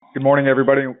Good morning,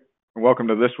 everybody. Welcome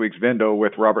to this week's Vindo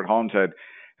with Robert Holmeshead.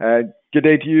 Good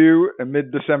day to you, a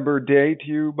mid-December day to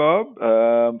you, Bob.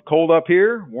 Cold up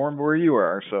here, warm where you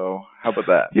are. So how about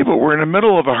that? Yeah, but we're in the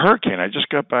middle of a hurricane. I just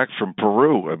got back from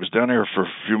Peru. I was down there for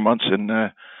a few months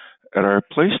at our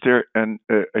place there, and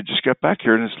I just got back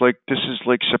here, and it's like this is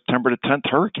like September the 10th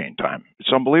hurricane time.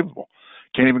 It's unbelievable.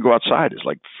 Can't even go outside. It's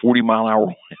like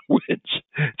 40-mile-an-hour winds.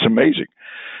 It's amazing.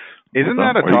 Isn't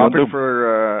that a What are you going topic to do?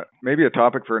 for maybe a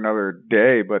topic for another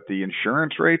day? But the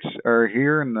insurance rates are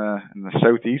here in the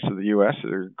southeast of the U.S.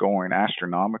 They're going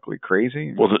astronomically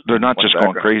crazy. Well, they're not What's just that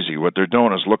going going? crazy. What they're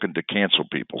doing is looking to cancel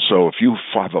people. So if you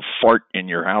have a fart in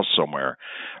your house somewhere,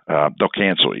 they'll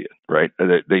cancel you, right?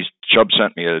 Chubb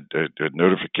sent me a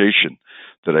notification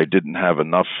that I didn't have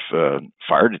enough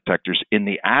fire detectors in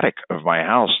the attic of my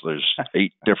house. There's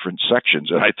 8 different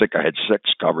sections, and I think I had 6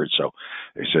 covered. So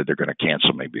they said they're going to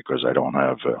cancel me because I don't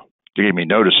have. They gave me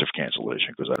notice of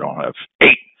cancellation because I don't have 8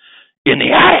 in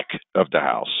the attic of the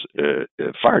house,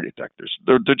 fire detectors.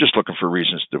 They're just looking for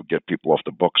reasons to get people off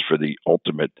the books for the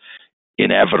ultimate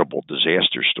inevitable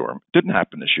disaster storm. Didn't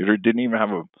happen this year. Didn't even have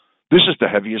a. This is the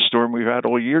heaviest storm we've had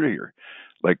all year here,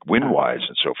 like wind wise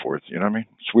and so forth. You know what I mean?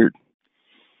 It's weird.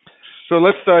 So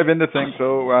let's dive into things.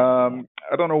 So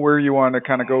I don't know where you want to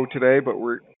kind of go today, but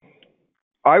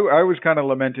I was kind of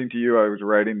lamenting to you. I was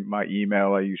writing my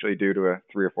email I usually do to a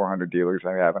 300 or 400 dealers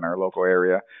I have in our local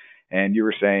area, and you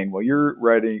were saying, well, you're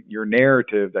writing your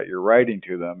narrative that you're writing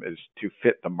to them is to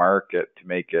fit the market to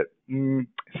make it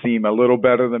seem a little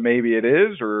better than maybe it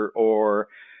is, or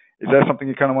is that something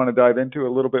you kind of want to dive into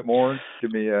a little bit more? What's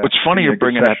Give funny me you're a good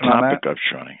bringing that session on that. topic up,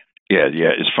 Shawnee. Yeah, yeah.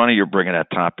 It's funny you're bringing that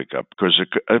topic up because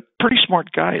a pretty smart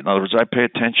guy. In other words, I pay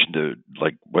attention to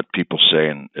like what people say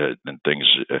and things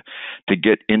to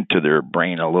get into their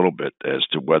brain a little bit as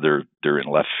to whether they're in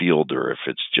left field or if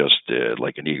it's just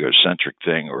like an egocentric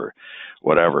thing or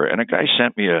whatever. And a guy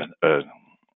sent me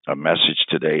a message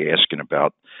today asking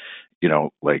about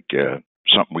like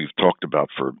something we've talked about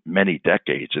for many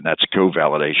decades, and that's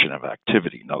co-validation of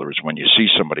activity. In other words, when you see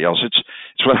somebody else,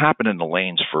 it's what happened in the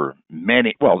lanes for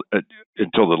many,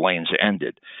 until the lanes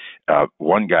ended.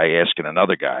 One guy asking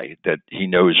another guy that he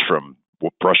knows from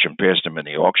brushing past him in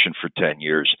the auction for 10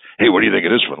 years, hey, what do you think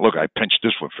of this one? Look, I pinched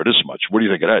this one for this much. What do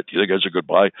you think of that? Do you think that's a good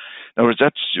buy? In other words,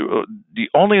 that's the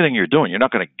only thing you're doing. You're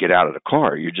not going to get out of the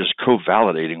car. You're just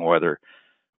co-validating whether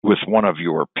with one of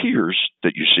your peers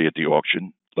that you see at the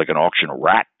auction, like an auction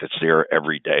rat that's there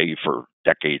every day for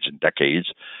decades and decades,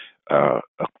 uh,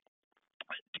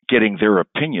 getting their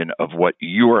opinion of what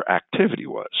your activity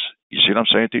was. You see what I'm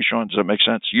saying to you, Sean? Does that make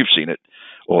sense? You've seen it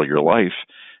all your life.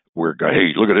 Where guy,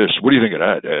 hey, look at this. What do you think of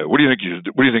that? What do you think?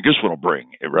 What do you think this one will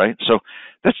bring? Right. So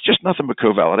that's just nothing but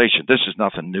co-validation. This is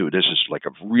nothing new. This is like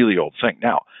a really old thing.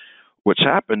 Now, what's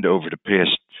happened over the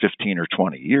past 15 or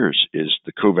 20 years is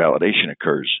the co-validation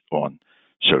occurs on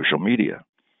social media.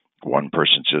 One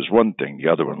person says one thing,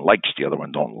 the other one likes, the other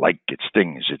one don't like. It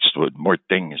stings. It's more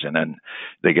things, and then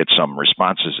they get some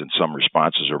responses, and some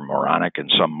responses are moronic,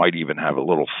 and some might even have a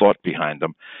little thought behind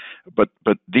them. But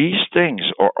these things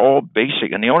are all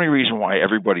basic, and the only reason why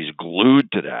everybody's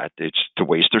glued to that it's to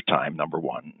waste their time. Number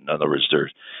one, in other words, they're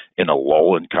in a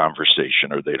lull in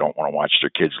conversation, or they don't want to watch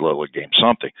their kids' little game,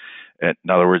 something. In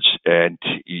other words, and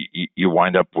you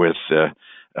wind up with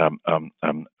um, um,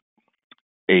 um,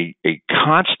 a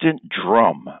constant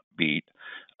drum beat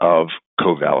of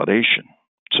co-validation.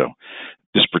 So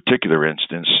this particular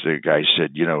instance, the guy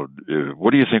said,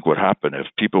 what do you think would happen if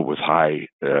people with high,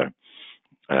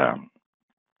 um,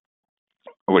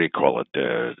 what do you call it,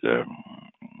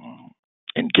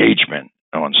 engagement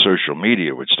on social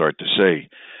media would start to say,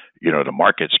 the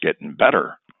market's getting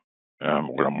better.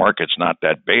 When the market's not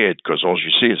that bad because all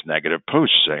you see is negative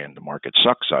posts saying the market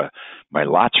sucks. My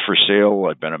lot's for sale.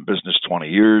 I've been in business 20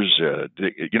 years.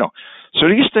 So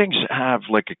these things have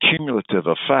like a cumulative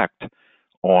effect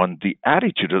on the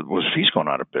attitude of, well, if he's going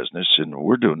out of business and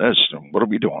we're doing this, and what are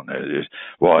we doing?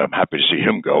 Well, I'm happy to see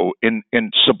him go. In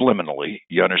subliminally,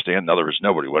 you understand? In other words,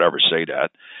 nobody would ever say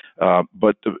that.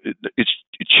 But it's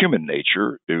human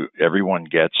nature. Everyone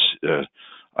gets.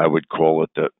 I would call it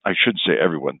I shouldn't say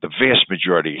everyone, the vast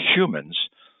majority of humans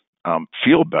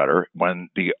feel better when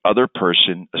the other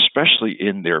person, especially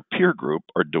in their peer group,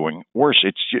 are doing worse.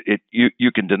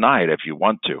 You can deny it if you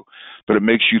want to, but it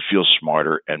makes you feel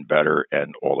smarter and better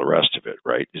and all the rest of it,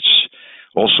 right? It's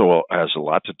also has a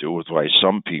lot to do with why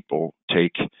some people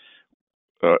take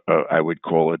I would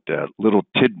call it little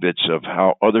tidbits of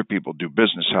how other people do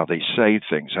business, how they say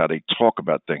things, how they talk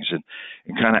about things, and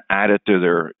kind of add it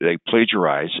to they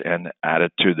plagiarize and add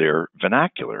it to their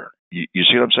vernacular. You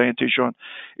see what I'm saying to you, Sean?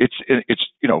 It's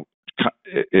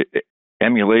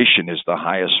emulation is the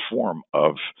highest form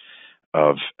of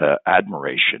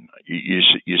admiration. You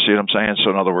see what I'm saying? So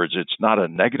in other words, it's not a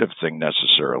negative thing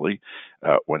necessarily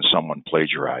when someone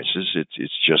plagiarizes.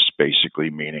 It's just basically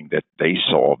meaning that they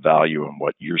saw value in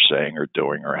what you're saying or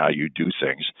doing or how you do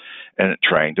things, and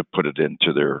trying to put it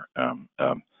into their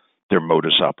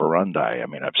modus operandi. I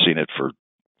mean, I've seen it for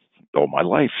all my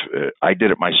life. I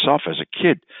did it myself as a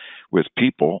kid with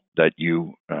people that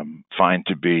you find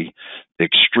to be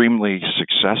extremely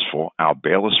successful. Al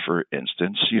Bayless, for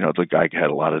instance, the guy had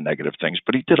a lot of negative things,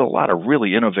 but he did a lot of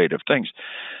really innovative things,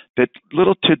 that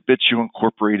little tidbits you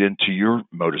incorporate into your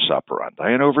modus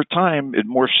operandi. And over time, it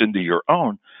morphs into your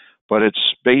own, but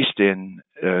it's based in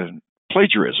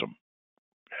plagiarism.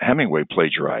 Hemingway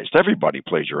plagiarized. Everybody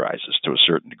plagiarizes to a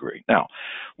certain degree. Now,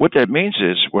 what that means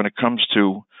is when it comes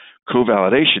to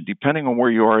co-validation, depending on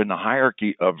where you are in the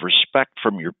hierarchy of respect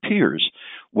from your peers,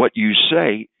 what you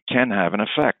say can have an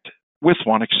effect, with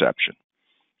one exception.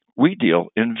 We deal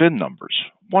in VIN numbers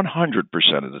 100%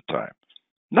 of the time.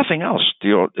 Nothing else.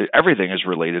 Everything is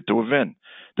related to a VIN.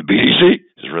 The BDC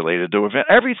is related to a VIN.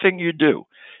 Everything you do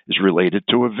is related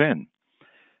to a VIN.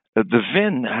 The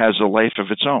VIN has a life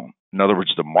of its own. In other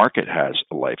words, the market has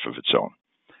a life of its own.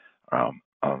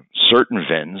 Certain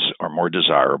VINs are more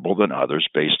desirable than others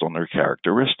based on their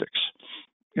characteristics.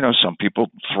 Some people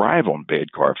thrive on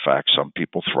bad Carfax. Some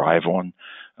people thrive on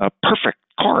perfect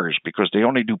cars because they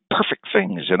only do perfect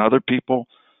things. And other people,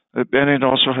 and it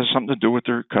also has something to do with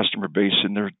their customer base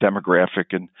and their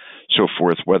demographic and so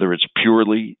forth, whether it's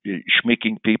purely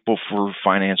schmeeking people for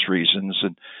finance reasons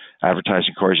and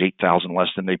advertising cars $8,000 less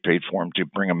than they paid for them to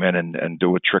bring them in and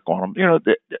do a trick on them.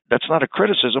 That's not a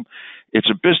criticism. It's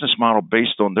a business model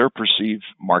based on their perceived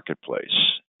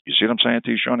marketplace. You see what I'm saying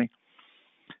to you, Shawnee?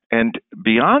 And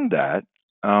beyond that,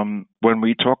 when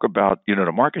we talk about,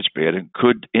 the market's bad and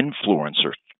could influence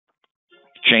or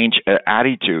change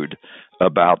attitude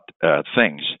about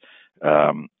things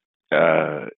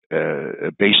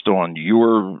based on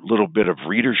your little bit of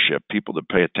readership, people that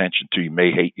pay attention to you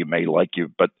may hate you, may like you,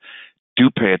 but do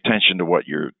pay attention to what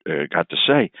you're got to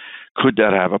say. Could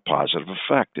that have a positive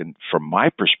effect? And from my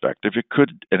perspective, it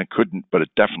could, and it couldn't, but it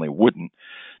definitely wouldn't,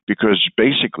 because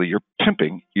basically you're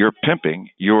pimping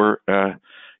your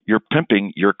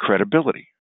credibility.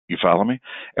 You follow me?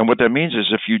 And what that means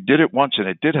is if you did it once and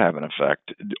it did have an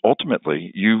effect,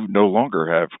 ultimately you no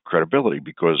longer have credibility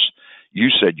because you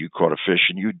said you caught a fish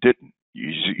and you didn't.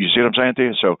 You see what I'm saying to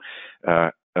you? So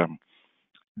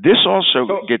this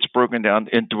also gets broken down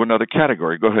into another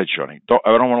category. Go ahead, Shawnee.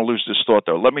 I don't want to lose this thought,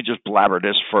 though. Let me just blabber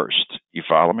this first. You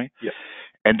follow me? Yeah.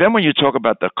 And then when you talk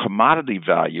about the commodity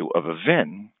value of a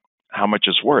VIN, how much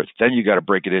it's worth, then you got to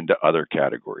break it into other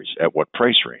categories. At what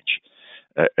price range?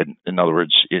 In other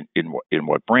words, in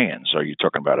what brands? Are you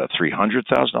talking about a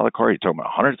 $300,000 car? Are you talking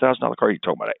about a $100,000 car? Are you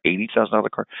talking about an $80,000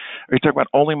 car? Are you talking about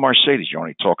only Mercedes? You're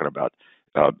only talking about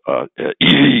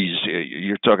EVs.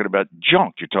 You're talking about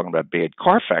junk. You're talking about bad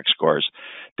Carfax cars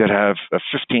that have a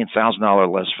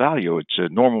 $15,000 less value. It's a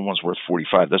normal one's worth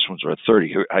 $45,000. This one's worth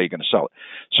 $30,000. How are you going to sell it?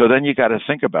 So then you got to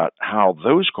think about how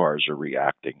those cars are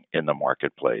reacting in the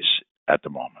marketplace at the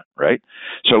moment, right?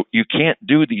 So you can't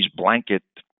do these blanket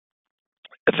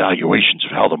evaluations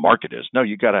of how the market is. No,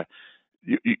 you gotta.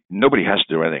 Nobody has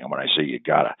to do anything. When I say you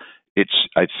gotta,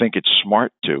 I think it's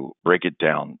smart to break it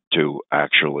down to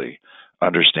actually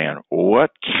understand what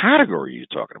category you're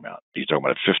talking about. Are you talking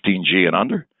about a 15G and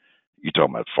under? You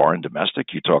talking about foreign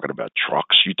domestic? You talking about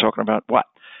trucks? You talking about what?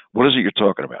 What is it you're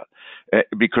talking about?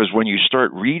 Because when you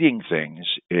start reading things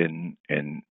in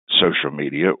social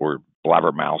media or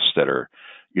blabbermouths that are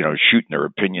shooting their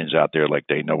opinions out there like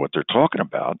they know what they're talking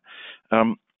about,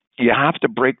 you have to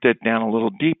break that down a little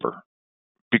deeper.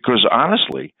 Because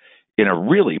honestly, in a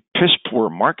really piss poor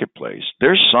marketplace,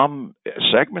 there's some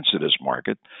segments of this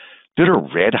market that are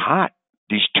red hot.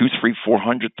 These $200,000,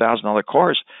 $300,000, $400,000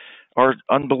 cars are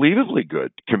unbelievably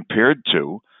good compared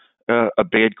to a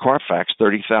bad Carfax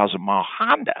 30,000 mile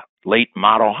Honda, late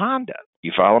model Honda.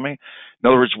 You follow me? In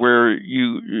other words, where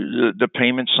the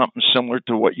payment's something similar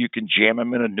to what you can jam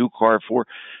them in a new car for.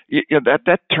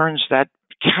 That turns that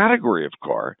category of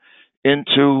car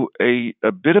into a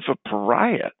bit of a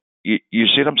pariah. You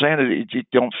see what I'm saying? It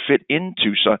don't fit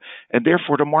into, so, and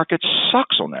therefore the market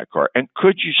sucks on that car. And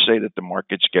could you say that the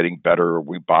market's getting better or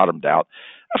we bottomed out?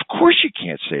 Of course you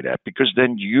can't say that, because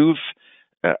then you've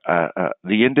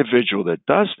the individual that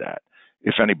does that,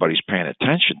 if anybody's paying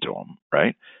attention to them,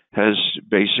 right, has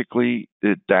basically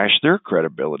dashed their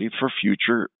credibility for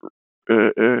future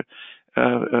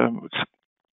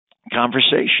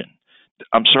conversation.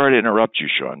 I'm sorry to interrupt you,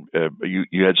 Sean.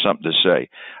 You had something to say.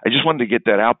 I just wanted to get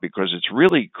that out because it's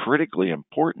really critically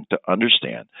important to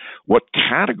understand what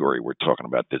category we're talking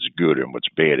about that's good and what's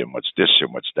bad and what's this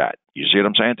and what's that. You see what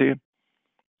I'm saying to you?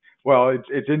 Well,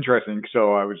 it's interesting.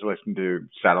 So I was listening to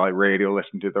satellite radio,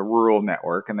 listening to the Rural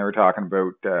Network, and they were talking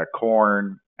about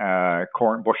corn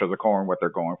bushels of corn, what they're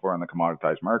going for in the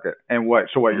commoditized market. And what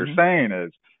you're Hmm. saying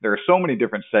is there are so many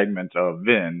different segments of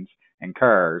VINs and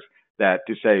cars that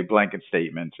to say blanket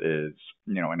statements is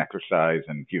an exercise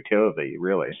in futility,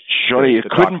 really, Shorty, you to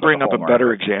talk couldn't about the bring up whole a better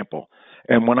market. example.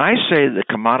 And when I say the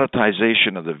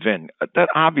commoditization of the VIN, that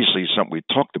obviously is something we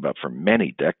talked about for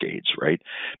many decades, right?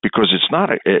 Because it's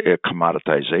not a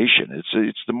commoditization;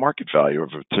 it's the market value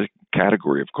of a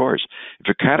category of cars. If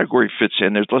a category fits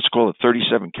in, there's let's call it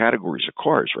 37 categories of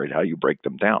cars, right? How you break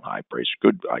them down: high price,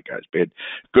 good, high guys, bad,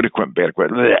 good equipment, bad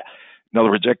equipment. Bleh. In other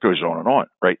words, that goes on and on,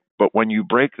 right? But when you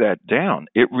break that down,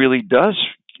 it really does.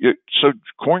 So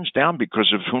corn's down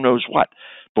because of who knows what.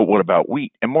 But what about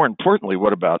wheat? And more importantly,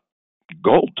 what about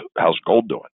gold? How's gold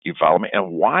doing? You follow me?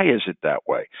 And why is it that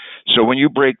way? So when you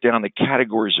break down the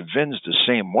categories of VINs the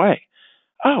same way,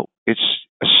 oh, it's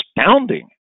astounding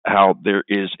how there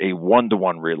is a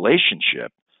one-to-one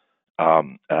relationship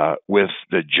with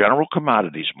the general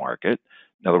commodities market.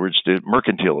 In other words, the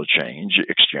mercantile exchange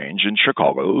in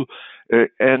Chicago,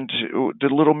 and the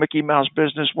little Mickey Mouse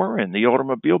business we're in, the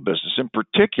automobile business in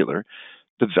particular,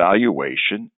 the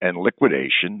valuation and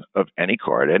liquidation of any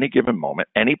car at any given moment,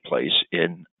 any place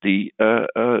in the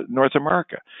North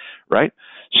America, right?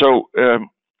 So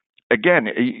again,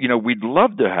 we'd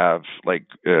love to have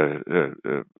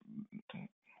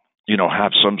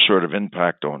have some sort of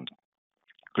impact on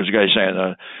because you guys saying,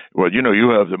 well, you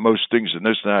have the most things and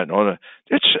this and that and all that.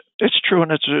 It's true,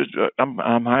 and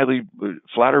I'm highly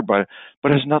flattered by it,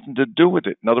 but it has nothing to do with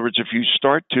it. In other words, if you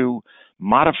start to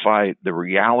modify the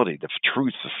reality, the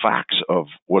truth, the facts of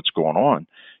what's going on,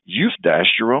 you've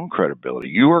dashed your own credibility.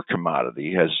 Your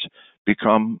commodity has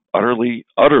become utterly,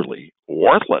 utterly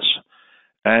worthless.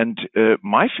 And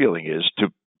my feeling is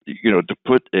to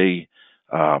put a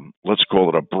let's call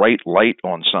it a bright light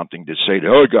on something to say,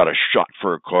 oh, I got a shot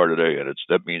for a car today, and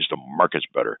that means the market's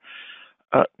better.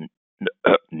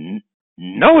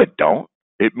 No, it don't.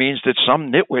 It means that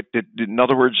some nitwit, in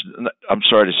other words, I'm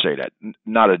sorry to say that,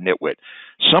 not a nitwit.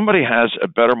 Somebody has a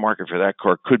better market for that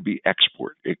car. Could be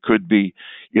export. It could be,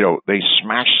 they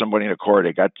smashed somebody in a car.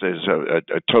 They got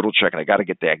a total check, and they got to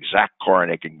get the exact car,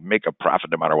 and they can make a profit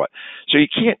no matter what. So you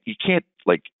can't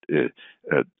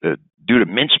do the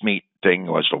mincemeat thing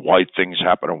as to why things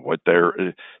happen and what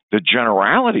they're. The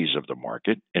generalities of the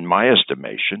market, in my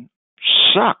estimation,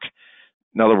 suck.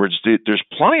 In other words, there's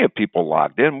plenty of people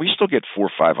logged in. We still get 400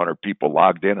 or 500 people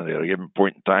logged in at a given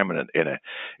point in time in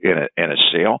a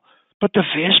sale. But the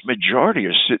vast majority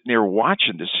are sitting there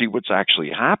watching to see what's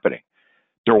actually happening.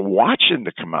 They're watching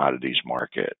the commodities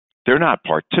market. They're not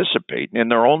participating,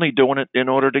 and they're only doing it in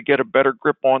order to get a better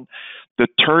grip on the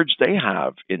turds they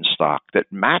have in stock that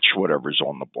match whatever's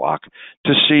on the block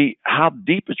to see how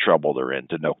deep a trouble they're in,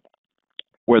 to know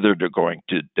whether they're going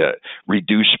to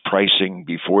reduce pricing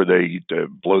before they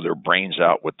blow their brains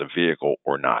out with the vehicle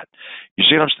or not. You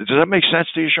see what I'm saying? Does that make sense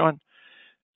to you, Sean?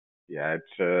 Yeah,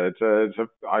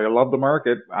 I love the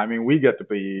market. I mean, we get to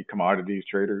be commodities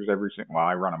traders every single. Well,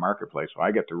 I run a marketplace, so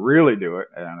I get to really do it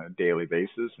on a daily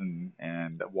basis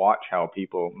and watch how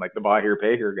people like the buy here,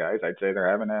 pay here guys. I'd say they're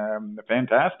having a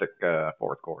fantastic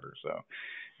fourth quarter. So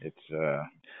it's And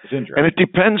interesting. it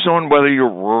depends on whether you're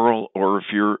rural or if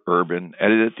you're urban,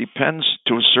 and it depends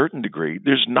to a certain degree.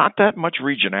 There's not that much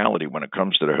regionality when it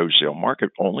comes to the wholesale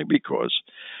market, only because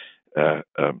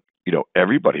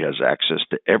everybody has access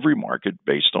to every market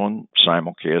based on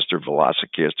simulcast or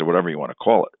velocicast or whatever you want to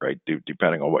call it, right?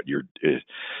 Depending on what your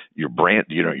brand,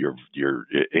 your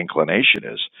inclination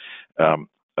is. Um,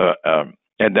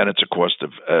 and then it's a cost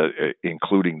of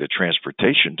including the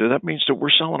transportation. So that means that we're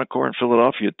selling a car in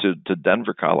Philadelphia to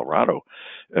Denver, Colorado,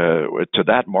 to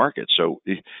that market. So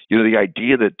the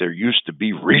idea that there used to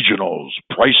be regionals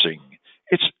pricing,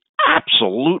 it's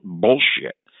absolute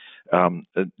bullshit.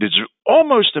 It's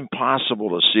almost impossible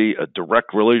to see a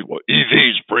direct relation. Well,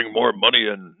 EVs bring more money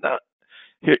in.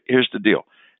 Here's the deal.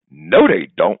 No, they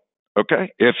don't.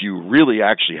 Okay? If you really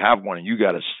actually have one and you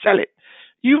got to sell it,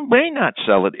 you may not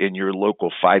sell it in your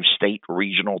local 5-state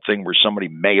regional thing where somebody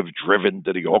may have driven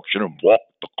to the auction and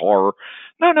walked the car.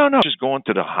 No. Just going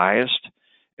to the highest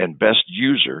and best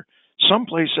user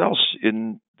someplace else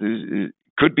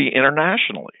could be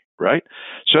internationally, right?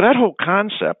 So that whole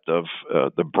concept of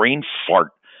the brain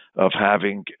fart of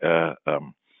having,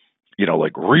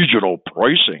 like regional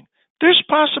pricing, There's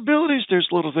possibilities. There's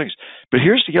little things. But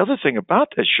here's the other thing about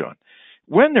that, Sean.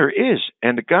 When there is,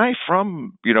 and the guy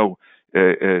from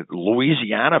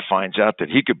Louisiana finds out that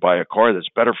he could buy a car that's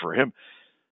better for him,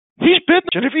 he's bidding.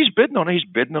 And if he's bidding on it, he's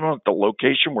bidding on the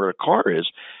location where the car is,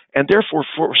 and therefore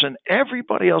forcing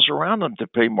everybody else around him to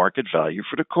pay market value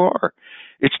for the car.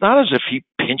 It's not as if he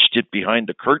pinched it behind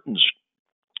the curtains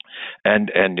and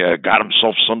got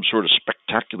himself some sort of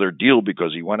spectacular deal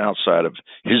because he went outside of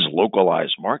his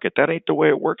localized market. That ain't the way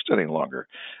it works any longer.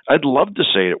 I'd love to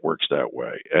say it works that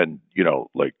way, and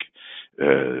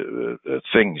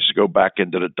things go back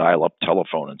into the dial-up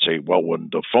telephone and say, well, when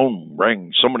the phone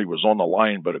rang, somebody was on the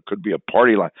line, but it could be a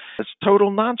party line. That's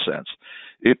total nonsense.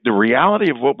 The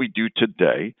reality of what we do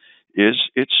today is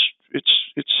it's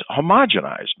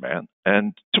homogenized, man,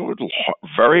 and to a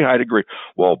very high degree.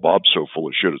 Well, Bob's so full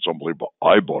of shit, it's unbelievable.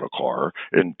 I bought a car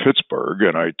in Pittsburgh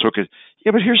and I took it.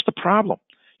 Yeah, but here's the problem.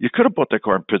 You could have bought that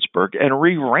car in Pittsburgh and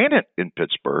re-ran it in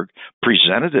Pittsburgh,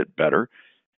 presented it better,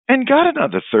 and got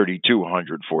another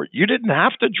 3,200 for it. You didn't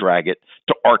have to drag it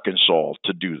to Arkansas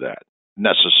to do that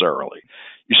necessarily.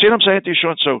 You see what I'm saying to you,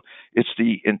 Sean? So it's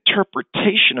the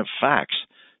interpretation of facts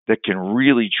that can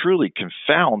really, truly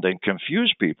confound and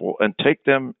confuse people and take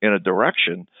them in a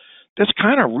direction that's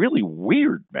kind of really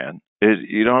weird, man.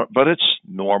 But it's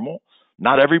normal.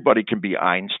 Not everybody can be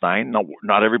Einstein.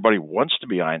 Not everybody wants to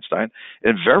be Einstein.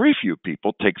 And very few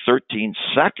people take 13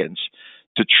 seconds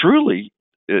to truly,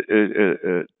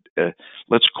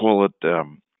 let's call it,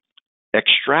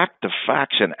 extract the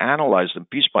facts and analyze them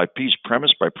piece by piece,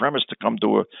 premise by premise, to come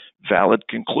to a valid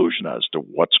conclusion as to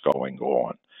what's going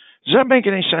on. Does that make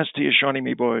any sense to you, Shawnee,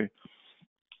 me boy?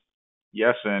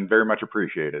 Yes, and very much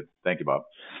appreciated. Thank you, Bob.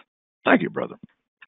 Thank you, brother.